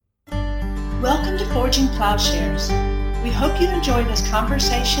Welcome to Forging Plowshares. We hope you enjoy this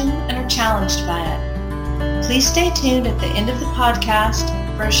conversation and are challenged by it. Please stay tuned at the end of the podcast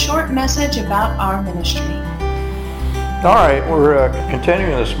for a short message about our ministry. All right, we're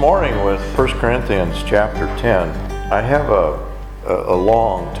continuing this morning with 1 Corinthians chapter 10. I have a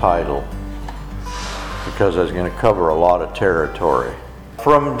long title because I was going to cover a lot of territory.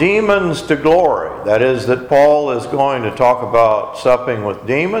 From demons to glory. That is, that Paul is going to talk about supping with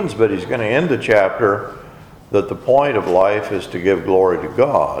demons, but he's going to end the chapter that the point of life is to give glory to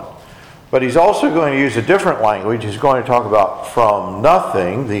God. But he's also going to use a different language. He's going to talk about from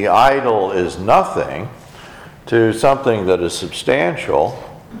nothing, the idol is nothing, to something that is substantial.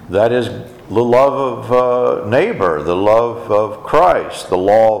 That is the love of neighbor, the love of Christ, the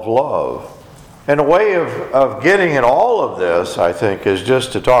law of love. And a way of getting at all of this, I think, is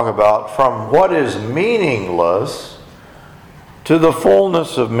just to talk about from what is meaningless to the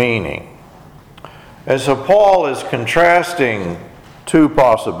fullness of meaning. And so Paul is contrasting two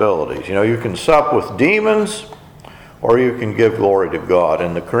possibilities. You know, you can sup with demons or you can give glory to God.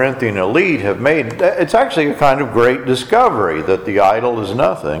 And the Corinthian elite have made, it's actually a kind of great discovery that the idol is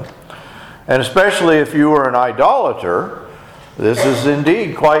nothing. And especially if you were an idolater, this is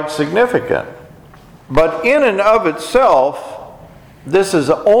indeed quite significant. But in and of itself, this is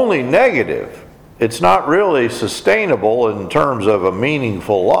only negative. It's not really sustainable in terms of a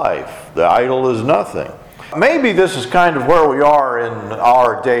meaningful life. The idol is nothing. Maybe this is kind of where we are in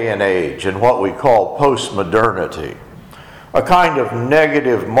our day and age, in what we call postmodernity. A kind of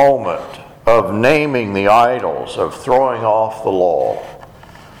negative moment of naming the idols, of throwing off the law.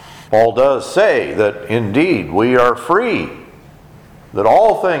 Paul does say that indeed we are free, that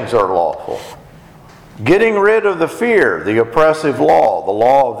all things are lawful. Getting rid of the fear, the oppressive law, the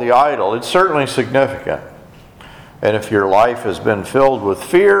law of the idol, it's certainly significant. And if your life has been filled with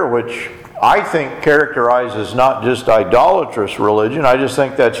fear, which I think characterizes not just idolatrous religion, I just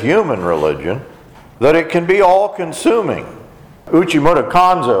think that's human religion, that it can be all-consuming. Uchimura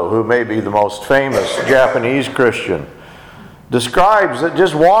Kanzo, who may be the most famous Japanese Christian, describes that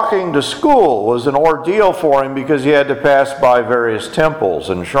just walking to school was an ordeal for him because he had to pass by various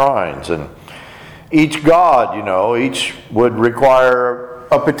temples and shrines, and each god, each would require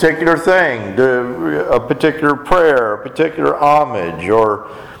a particular thing, a particular prayer, a particular homage,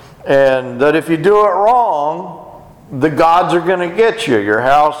 and that if you do it wrong, the gods are going to get you. Your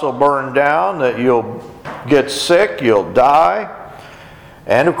house will burn down, that you'll get sick, you'll die.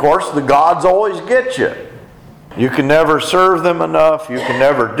 And of course, the gods always get you. You can never serve them enough, you can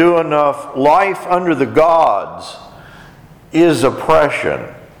never do enough. Life under the gods is oppression.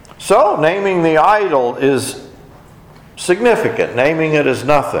 So, naming the idol is significant. Naming it is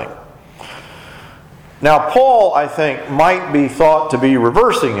nothing. Now, Paul, I think, might be thought to be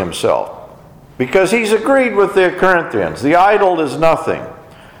reversing himself because he's agreed with the Corinthians. The idol is nothing.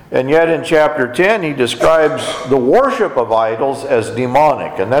 And yet in chapter 10, he describes the worship of idols as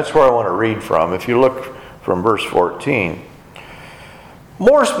demonic. And that's where I want to read from. If you look from verse 14.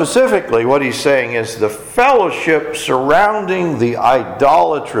 More specifically, what he's saying is the fellowship surrounding the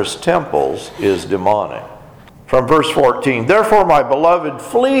idolatrous temples is demonic. From verse 14, therefore, my beloved,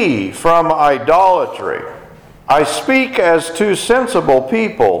 flee from idolatry. I speak as to sensible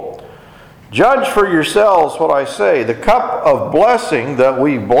people. Judge for yourselves what I say. The cup of blessing that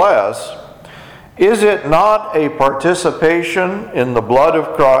we bless, is it not a participation in the blood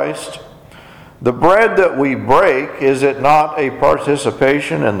of Christ? The bread that we break, is it not a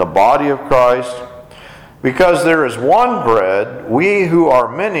participation in the body of Christ? Because there is one bread, we who are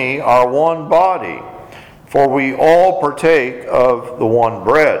many are one body, for we all partake of the one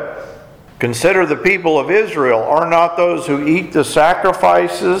bread. Consider the people of Israel, are not those who eat the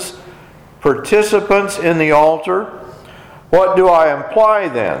sacrifices participants in the altar? What do I imply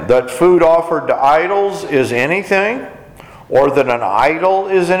then? That food offered to idols is anything? Or that an idol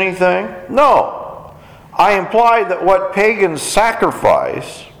is anything? No. I imply that what pagans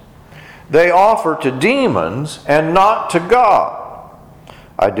sacrifice, they offer to demons and not to God.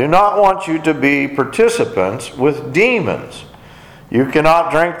 I do not want you to be participants with demons. You cannot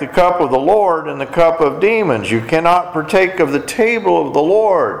drink the cup of the Lord and the cup of demons. You cannot partake of the table of the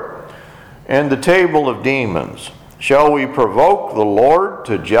Lord and the table of demons. Shall we provoke the Lord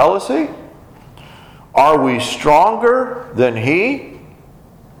to jealousy? Are we stronger than He?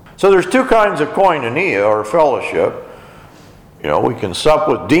 So there's two kinds of koinonia, or fellowship. We can sup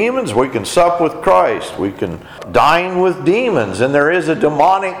with demons, we can sup with Christ. We can dine with demons, and there is a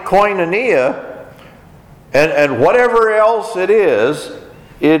demonic koinonia. And whatever else it is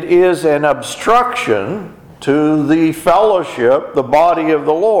an obstruction to the fellowship, the body of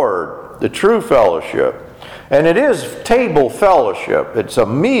the Lord. the true fellowship. And it is table fellowship. It's a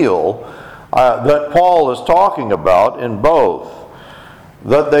meal that Paul is talking about in both.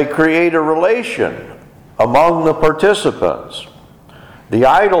 That they create a relation among the participants. The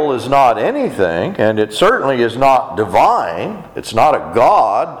idol is not anything, and it certainly is not divine. It's not a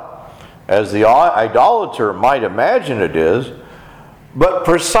god, as the idolater might imagine it is. But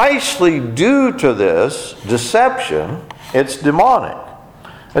precisely due to this deception, it's demonic.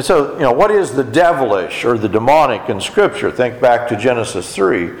 And so, what is the devilish or the demonic in Scripture? Think back to Genesis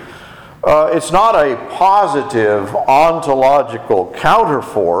 3. It's not a positive ontological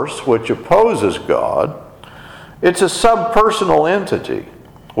counterforce which opposes God. It's a subpersonal entity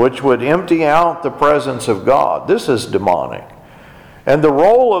which would empty out the presence of God. This is demonic. And the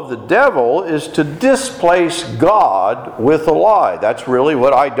role of the devil is to displace God with a lie. That's really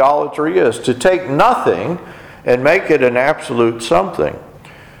what idolatry is, to take nothing and make it an absolute something.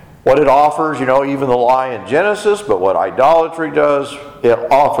 What it offers, even the lie in Genesis, but what idolatry does,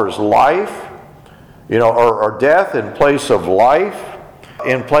 it offers life, or death in place of life,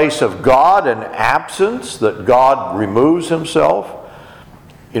 in place of God, an absence that God removes himself.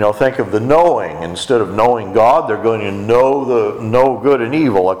 Think of the knowing. Instead of knowing God, they're going to know good and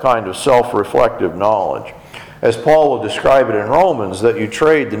evil, a kind of self-reflective knowledge. As Paul will describe it in Romans, that you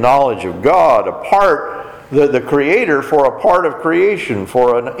trade the knowledge of God the Creator for a part of creation,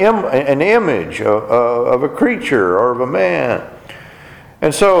 for an image of a creature or of a man.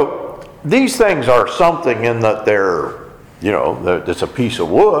 And so these things are something in that they're, it's a piece of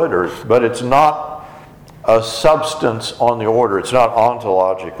wood, but it's not a substance on the order. It's not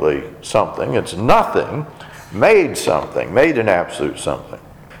ontologically something. It's nothing made something, made an absolute something.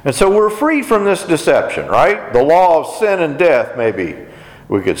 And so we're free from this deception, right? The law of sin and death, maybe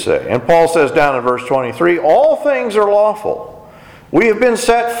we could say. And Paul says down in verse 23, all things are lawful. We have been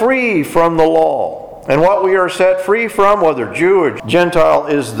set free from the law. And what we are set free from, whether Jew or Gentile,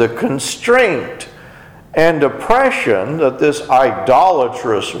 is the constraint and oppression that this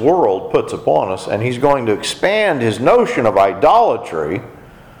idolatrous world puts upon us. And he's going to expand his notion of idolatry.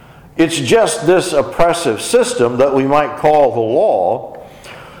 It's just this oppressive system that we might call the law.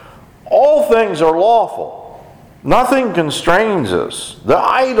 All things are lawful. Nothing constrains us. The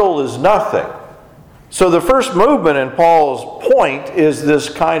idol is nothing. So the first movement in Paul's point is this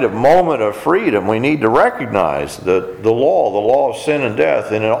kind of moment of freedom. We need to recognize that the law of sin and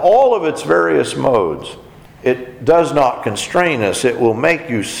death, and in all of its various modes, it does not constrain us. It will make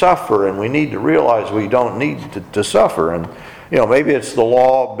you suffer, and we need to realize we don't need to suffer. And maybe it's the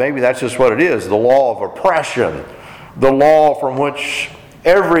law, maybe that's just what it is, the law of oppression, the law from which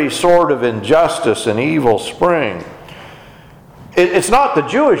every sort of injustice and evil spring. It's not the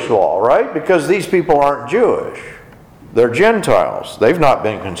Jewish law, right? Because these people aren't Jewish. They're Gentiles. They've not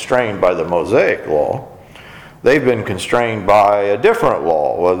been constrained by the Mosaic law. They've been constrained by a different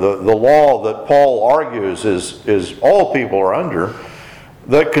law. The law that Paul argues is all people are under,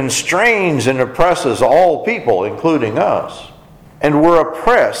 that constrains and oppresses all people, including us. And we're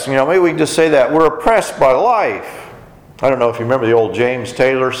oppressed. Maybe we can just say that. We're oppressed by life. I don't know if you remember the old James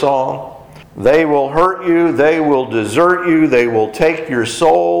Taylor song. They will hurt you, they will desert you, they will take your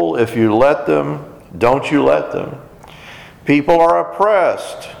soul if you let them. Don't you let them. People are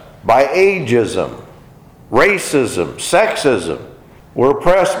oppressed by ageism, racism, sexism. We're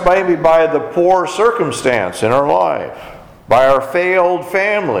oppressed maybe by the poor circumstance in our life, by our failed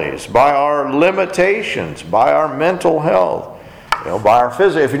families, by our limitations, by our mental health. By our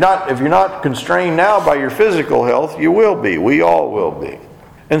physical. If you're not constrained now by your physical health, you will be. We all will be.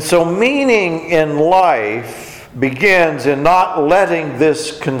 And so meaning in life begins in not letting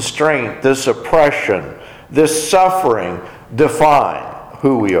this constraint, this oppression, this suffering define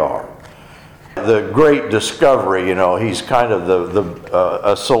who we are. The great discovery, he's kind of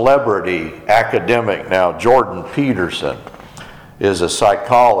a celebrity academic now. Jordan Peterson is a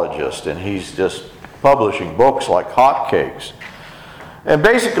psychologist, and he's just publishing books like hotcakes. And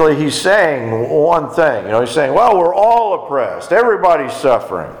basically he's saying one thing. He's saying, well, we're all oppressed. Everybody's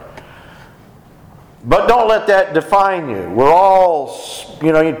suffering. But don't let that define you. We're all,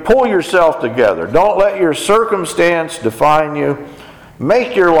 you pull yourself together. Don't let your circumstance define you.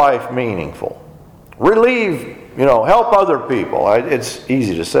 Make your life meaningful. Relieve, help other people. It's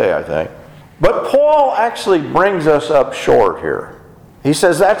easy to say, I think. But Paul actually brings us up short here. He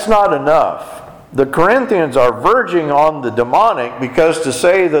says that's not enough. The Corinthians are verging on the demonic because to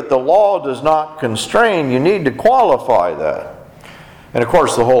say that the law does not constrain, you need to qualify that. And of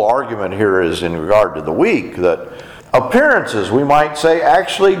course the whole argument here is in regard to the weak, that appearances, we might say,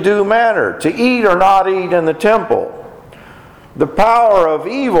 actually do matter. To eat or not eat in the temple. The power of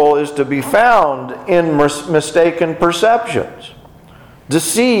evil is to be found in mistaken perceptions,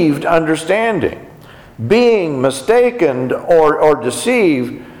 deceived understanding. Being mistaken or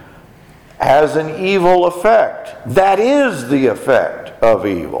deceived has an evil effect. That is the effect of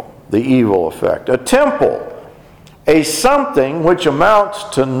evil, the evil effect. A temple, a something which amounts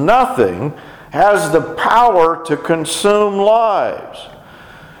to nothing, has the power to consume lives.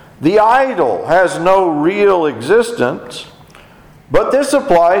 The idol has no real existence, but this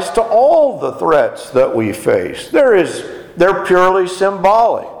applies to all the threats that we face. They're purely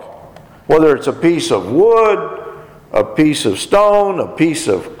symbolic. Whether it's a piece of wood, a piece of stone, a piece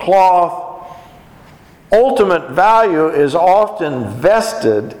of cloth, ultimate value is often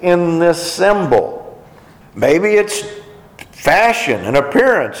vested in this symbol. Maybe it's fashion and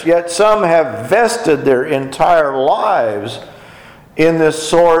appearance, yet some have vested their entire lives in this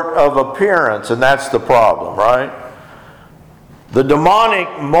sort of appearance, and that's the problem, right? The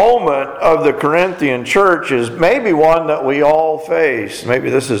demonic moment of the Corinthian church is maybe one that we all face. Maybe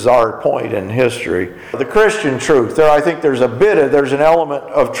this is our point in history. The Christian truth, I think there's an element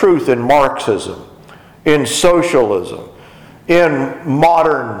of truth in Marxism, in socialism, in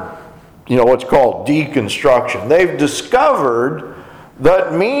modern, what's called deconstruction. They've discovered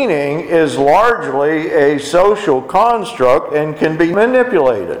that meaning is largely a social construct and can be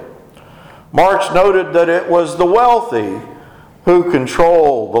manipulated. Marx noted that it was the wealthy who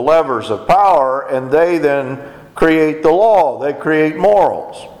control the levers of power, and they then create the law. They create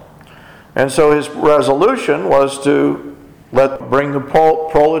morals. And so his resolution was to bring the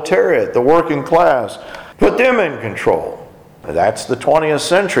proletariat, the working class, put them in control. That's the 20th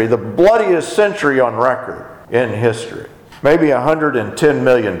century, the bloodiest century on record in history. Maybe 110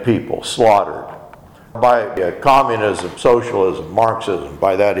 million people slaughtered by communism, socialism, Marxism,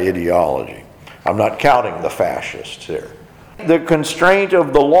 by that ideology. I'm not counting the fascists here. The constraint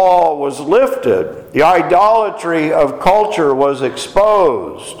of the law was lifted. The idolatry of culture was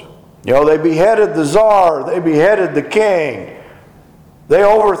exposed. They beheaded the czar, they beheaded the king. They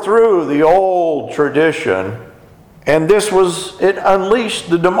overthrew the old tradition, and it unleashed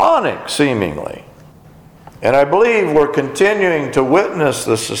the demonic, seemingly. And I believe we're continuing to witness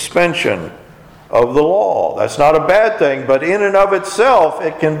the suspension of the law. That's not a bad thing, but in and of itself,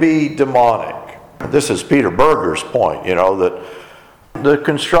 it can be demonic. This is Peter Berger's point, that the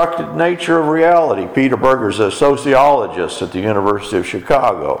constructed nature of reality. Peter Berger's a sociologist at the University of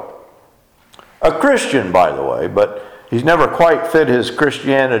Chicago. A Christian, by the way, but he's never quite fit his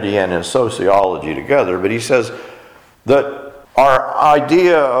Christianity and his sociology together. But he says that our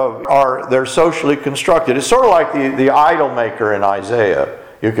idea of they're socially constructed. It's sort of like the idol maker in Isaiah.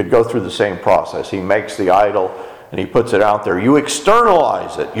 You could go through the same process. He makes the idol and he puts it out there. You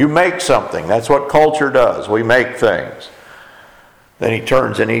externalize it. You make something. That's what culture does. We make things. Then he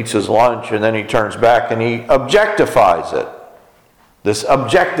turns and eats his lunch, and then he turns back and he objectifies it. This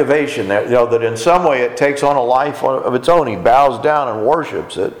objectivation, that in some way it takes on a life of its own. He bows down and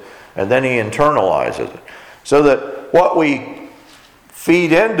worships it, and then he internalizes it. So that what we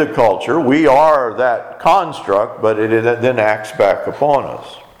feed into culture, we are that construct, but it then acts back upon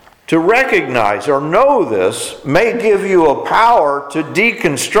us. To recognize or know this may give you a power to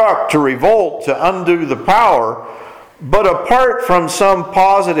deconstruct, to revolt, to undo the power, but apart from some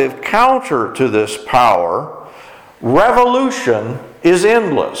positive counter to this power, revolution is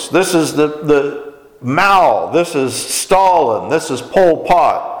endless. This is the Mao, this is Stalin, this is Pol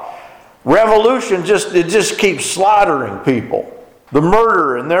Pot. Revolution just keeps slaughtering people. The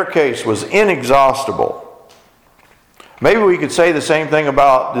murder in their case was inexhaustible. Maybe we could say the same thing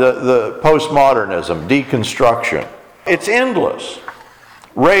about the postmodernism, deconstruction. It's endless.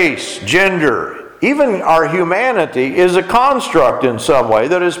 Race, gender, even our humanity is a construct in some way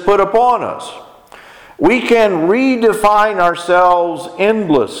that is put upon us. We can redefine ourselves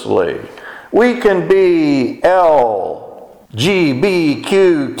endlessly. We can be L, G, B,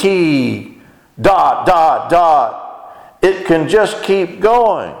 Q, T, ... It can just keep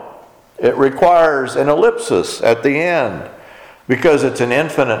going. It requires an ellipsis at the end because it's an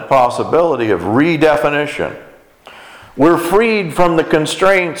infinite possibility of redefinition. We're freed from the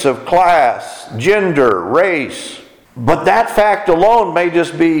constraints of class, gender, race, but that fact alone may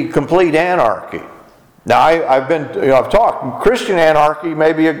just be complete anarchy. Now, I've talked, Christian anarchy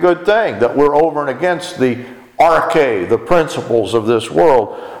may be a good thing, that we're over and against the arche, the principles of this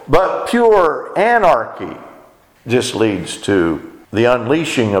world, but pure anarchy just leads to the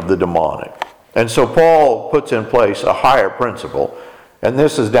unleashing of the demonic. And so Paul puts in place a higher principle, and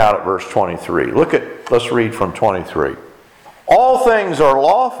this is down at verse 23. Let's read from 23. All things are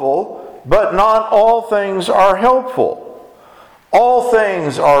lawful, but not all things are helpful. All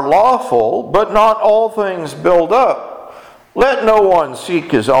things are lawful, but not all things build up. Let no one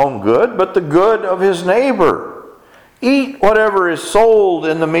seek his own good, but the good of his neighbor. Eat whatever is sold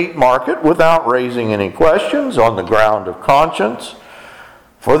in the meat market without raising any questions on the ground of conscience.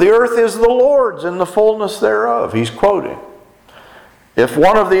 For the earth is the Lord's and the fullness thereof. He's quoting. If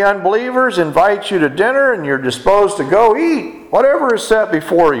one of the unbelievers invites you to dinner and you're disposed to go, eat whatever is set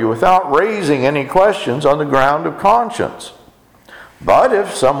before you without raising any questions on the ground of conscience. But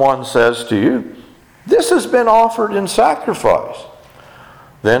if someone says to you, this has been offered in sacrifice,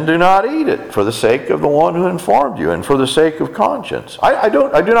 then do not eat it for the sake of the one who informed you and for the sake of conscience. I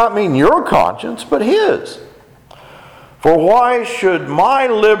do not mean your conscience, but his. For why should my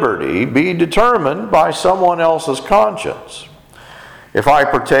liberty be determined by someone else's conscience? If I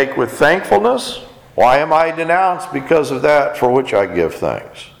partake with thankfulness, why am I denounced because of that for which I give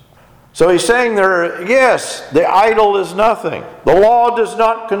thanks? So he's saying there, yes, the idol is nothing. The law does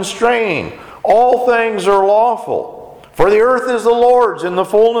not constrain. All things are lawful. For the earth is the Lord's and the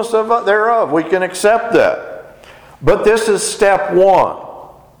fullness thereof. We can accept that. But this is step one.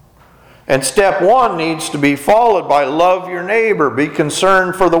 And step one needs to be followed by love your neighbor. Be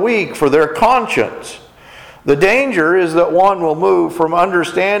concerned for the weak, for their conscience. The danger is that one will move from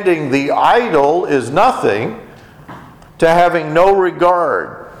understanding the idol is nothing to having no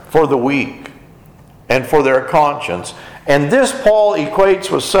regard for the weak and for their conscience. And this Paul equates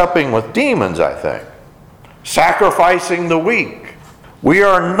with supping with demons, I think. Sacrificing the weak. We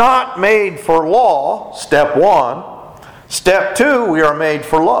are not made for law, step one. Step two, we are made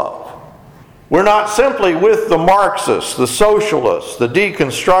for love. We're not simply with the Marxists, the socialists, the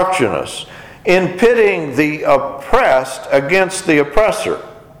deconstructionists, in pitting the oppressed against the oppressor.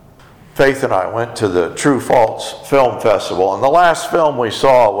 Faith and I went to the True False Film Festival, and the last film we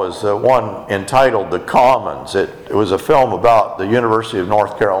saw was one entitled The Commons. It was a film about the University of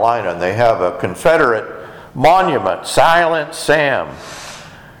North Carolina, and they have a Confederate monument, Silent Sam.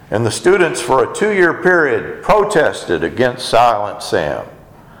 And the students for a 2-year period protested against Silent Sam.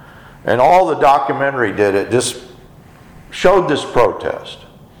 And all the documentary did, it just showed this protest.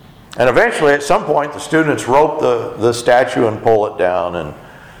 And eventually, at some point, the students rope the statue and pull it down, and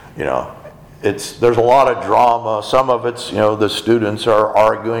there's a lot of drama. Some of it's, the students are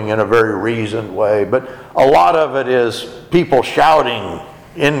arguing in a very reasoned way, but a lot of it is people shouting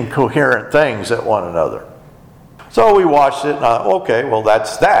incoherent things at one another. So we watched it, and okay, well,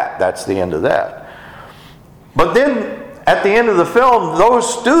 that's that. That's the end of that. But then, at the end of the film,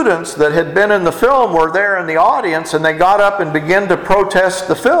 those students that had been in the film were there in the audience, and they got up and began to protest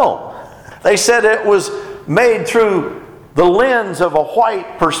the film. They said it was made through the lens of a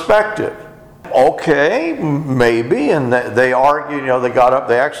white perspective. Okay, maybe, and they argued, they got up,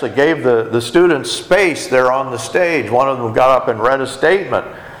 they actually gave the students space there on the stage. One of them got up and read a statement.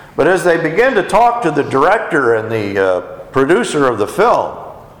 But as they began to talk to the director and the producer of the film,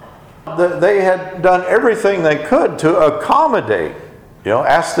 they had done everything they could to accommodate,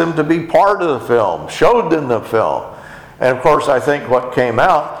 asked them to be part of the film, showed them the film. And of course, I think what came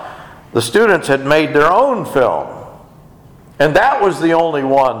out, the students had made their own film. And that was the only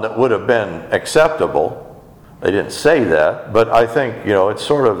one that would have been acceptable. They didn't say that, but I think, it's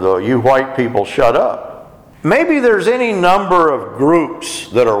sort of the, you white people shut up. Maybe there's any number of groups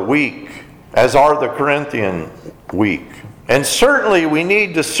that are weak, as are the Corinthian weak. And certainly we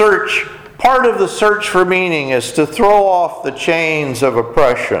need to search. Part of the search for meaning is to throw off the chains of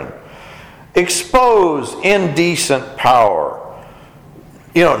oppression, expose indecent power,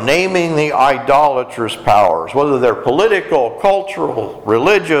 naming the idolatrous powers, whether they're political, cultural,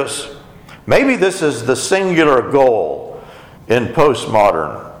 religious. Maybe this is the singular goal in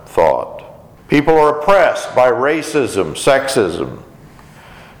postmodern thought. People are oppressed by racism, sexism,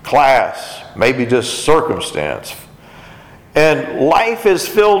 class, maybe just circumstance. And life is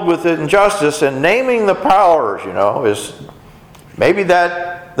filled with injustice, and naming the powers, is maybe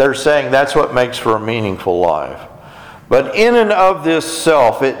that they're saying that's what makes for a meaningful life. But in and of this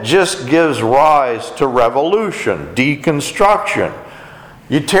self, it just gives rise to revolution, deconstruction.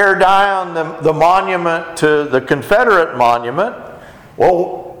 You tear down the monument to the Confederate monument,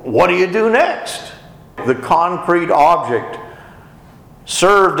 well, what do you do next? The concrete object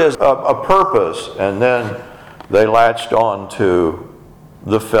served as a purpose, and then they latched on to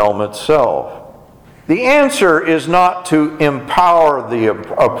the film itself. The answer is not to empower the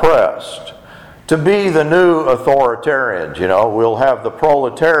oppressed, to be the new authoritarians. We'll have the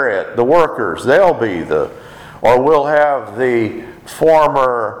proletariat, the workers, they'll be or we'll have the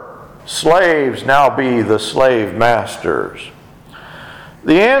former slaves now be the slave masters.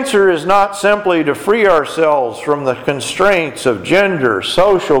 The answer is not simply to free ourselves from the constraints of gender,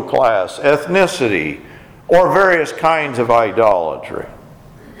 social class, ethnicity, or various kinds of idolatry.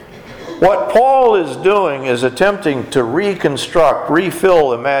 What Paul is doing is attempting to reconstruct,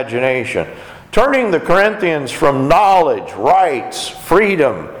 refill imagination, turning the Corinthians from knowledge, rights,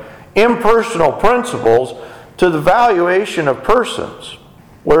 freedom, impersonal principles to the valuation of persons,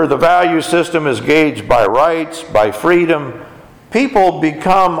 where the value system is gauged by rights, by freedom. People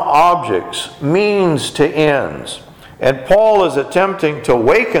become objects, means to ends. And Paul is attempting to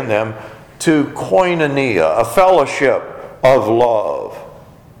awaken them to koinonia, a fellowship of love.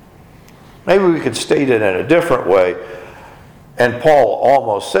 Maybe we could state it in a different way. And Paul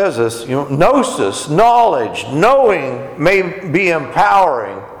almost says this, gnosis, knowledge, knowing may be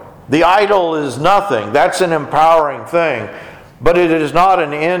empowering. The idol is nothing. That's an empowering thing. But it is not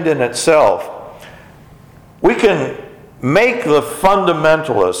an end in itself. We can make the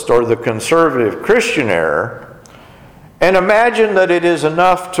fundamentalist or the conservative Christian error and imagine that it is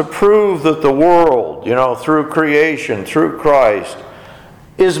enough to prove that the world, through creation, through Christ,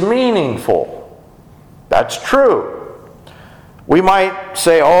 is meaningful. That's true. We might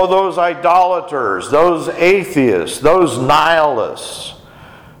say, those idolaters, those atheists, those nihilists,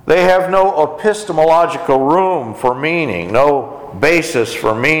 they have no epistemological room for meaning, no basis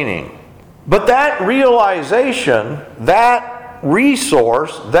for meaning. But that realization, that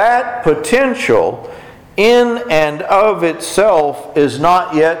resource, that potential in and of itself is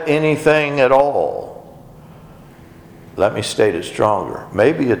not yet anything at all. Let me state it stronger.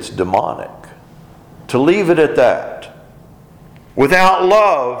 Maybe it's demonic. To leave it at that. Without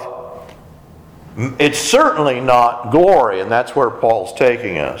love, it's certainly not glory, and that's where Paul's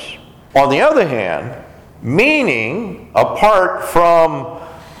taking us. On the other hand, meaning, apart from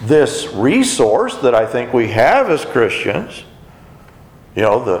this resource that I think we have as Christians,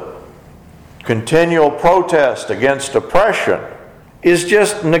 the continual protest against oppression, is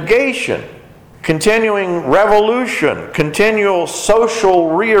just negation, continuing revolution, continual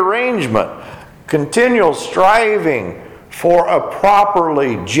social rearrangement, continual striving for a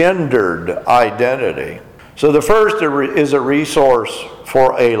properly gendered identity. So the first is a resource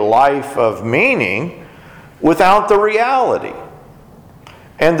for a life of meaning without the reality.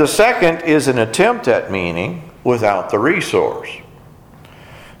 And the second is an attempt at meaning without the resource.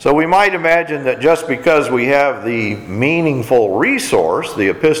 So we might imagine that just because we have the meaningful resource, the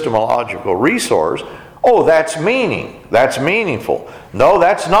epistemological resource, that's meaning, that's meaningful. No,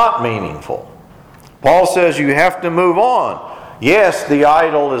 that's not meaningful. Paul says you have to move on. Yes, the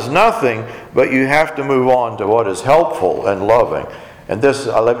idol is nothing, but you have to move on to what is helpful and loving. And this,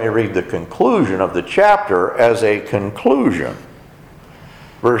 let me read the conclusion of the chapter as a conclusion.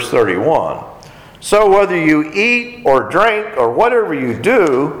 Verse 31. So whether you eat or drink or whatever you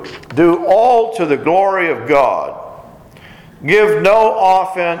do, do all to the glory of God. Give no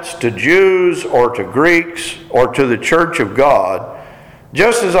offense to Jews or to Greeks or to the church of God,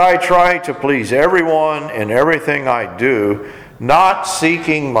 just as I try to please everyone in everything I do, not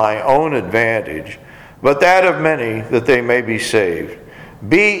seeking my own advantage, but that of many, that they may be saved.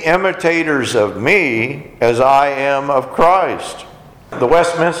 Be imitators of me as I am of Christ. The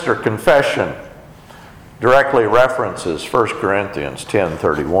Westminster Confession directly references 1 Corinthians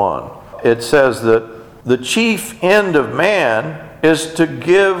 10:31. It says that the chief end of man is to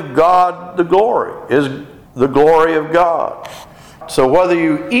give God the glory, is the glory of God. So whether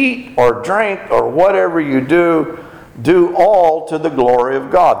you eat or drink or whatever you do, do all to the glory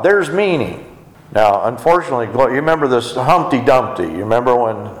of God. There's meaning. Now, unfortunately, you remember this Humpty Dumpty. You remember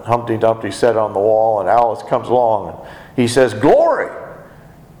when Humpty Dumpty sat on the wall and Alice comes along and he says, glory.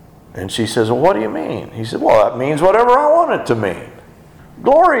 And she says, well, what do you mean? He said, well, that means whatever I want it to mean.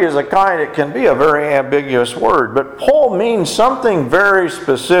 Glory is a kind, it can be a very ambiguous word, but Paul means something very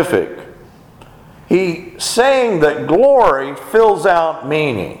specific. He's saying that glory fills out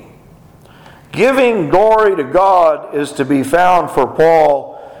meaning. Giving glory to God is to be found for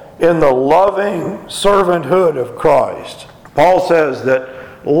Paul in the loving servanthood of Christ. Paul says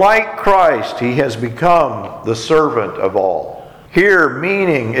that like Christ, he has become the servant of all. Here,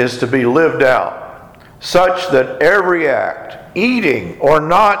 meaning is to be lived out, such that every act, eating or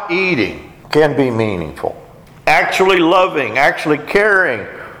not eating, can be meaningful. Actually loving, actually caring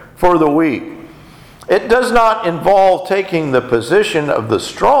for the weak. It does not involve taking the position of the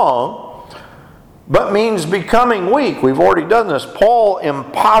strong, but means becoming weak. We've already done this. Paul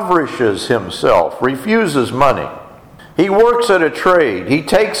impoverishes himself, refuses money. He works at a trade. He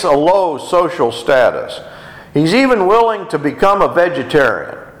takes a low social status. He's even willing to become a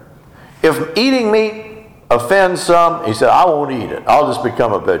vegetarian. If eating meat offends some, he said, I won't eat it. I'll just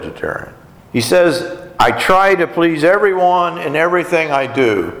become a vegetarian. He says, I try to please everyone in everything I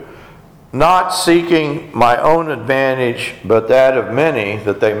do, not seeking my own advantage, but that of many,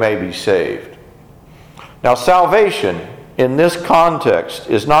 that they may be saved. Now, salvation in this context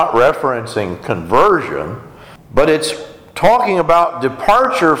is not referencing conversion, but it's talking about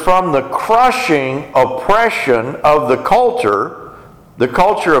departure from the crushing oppression of the culture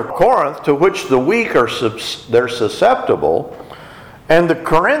of Corinth, to which the weak they're susceptible, and the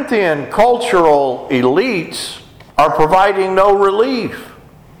Corinthian cultural elites are providing no relief.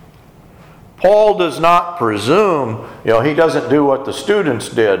 Paul does not presume, he doesn't do what the students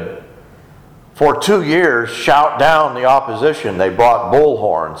did. For 2 years, shout down the opposition. They brought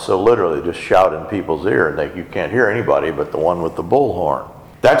bullhorns, so literally just shout in people's ear, and you can't hear anybody but the one with the bullhorn.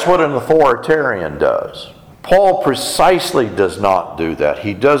 That's what an authoritarian does. Paul precisely does not do that.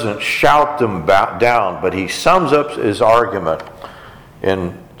 He doesn't shout them down, but he sums up his argument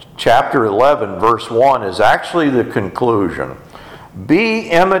in chapter 11, verse 1, is actually the conclusion. Be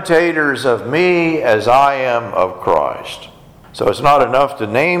imitators of me as I am of Christ. So it's not enough to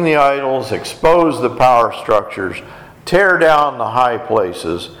name the idols, expose the power structures, tear down the high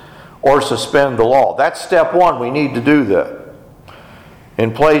places, or suspend the law. That's step one. We need to do that.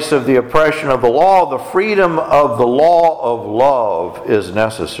 In place of the oppression of the law, the freedom of the law of love is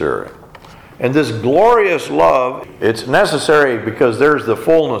necessary. And this glorious love, it's necessary because there's the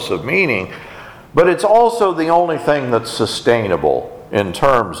fullness of meaning, but it's also the only thing that's sustainable in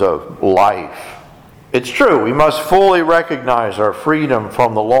terms of life. It's true, we must fully recognize our freedom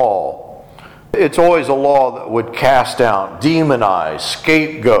from the law. It's always a law that would cast down, demonize,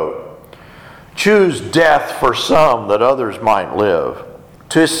 scapegoat, choose death for some that others might live.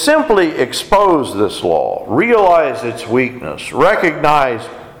 To simply expose this law, realize its weakness, recognize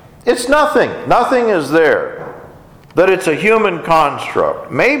it's nothing. Nothing is there. That it's a human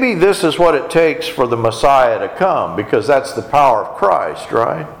construct. Maybe this is what it takes for the Messiah to come, because that's the power of Christ,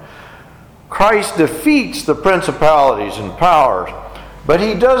 right? Christ defeats the principalities and powers, but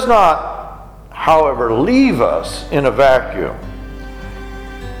he does not, however, leave us in a vacuum.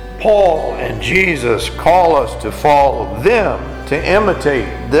 Paul and Jesus call us to follow them, to imitate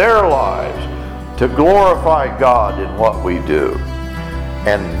their lives, to glorify God in what we do.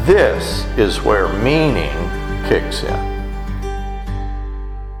 And this is where meaning kicks in.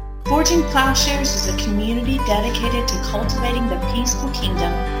 Forging Plowshares is a community dedicated to cultivating the peaceful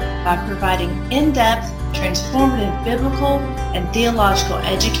kingdom by providing in-depth, transformative biblical and theological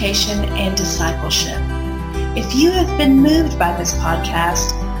education and discipleship. If you have been moved by this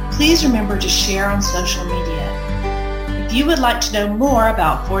podcast, please remember to share on social media. If you would like to know more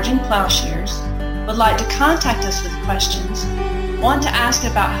about Forging Plowshares, would like to contact us with questions, want to ask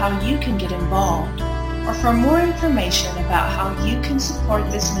about how you can get involved, or for more information about how you can support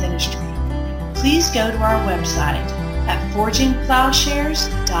this ministry, please go to our website at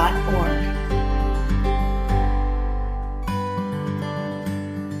forgingplowshares.org.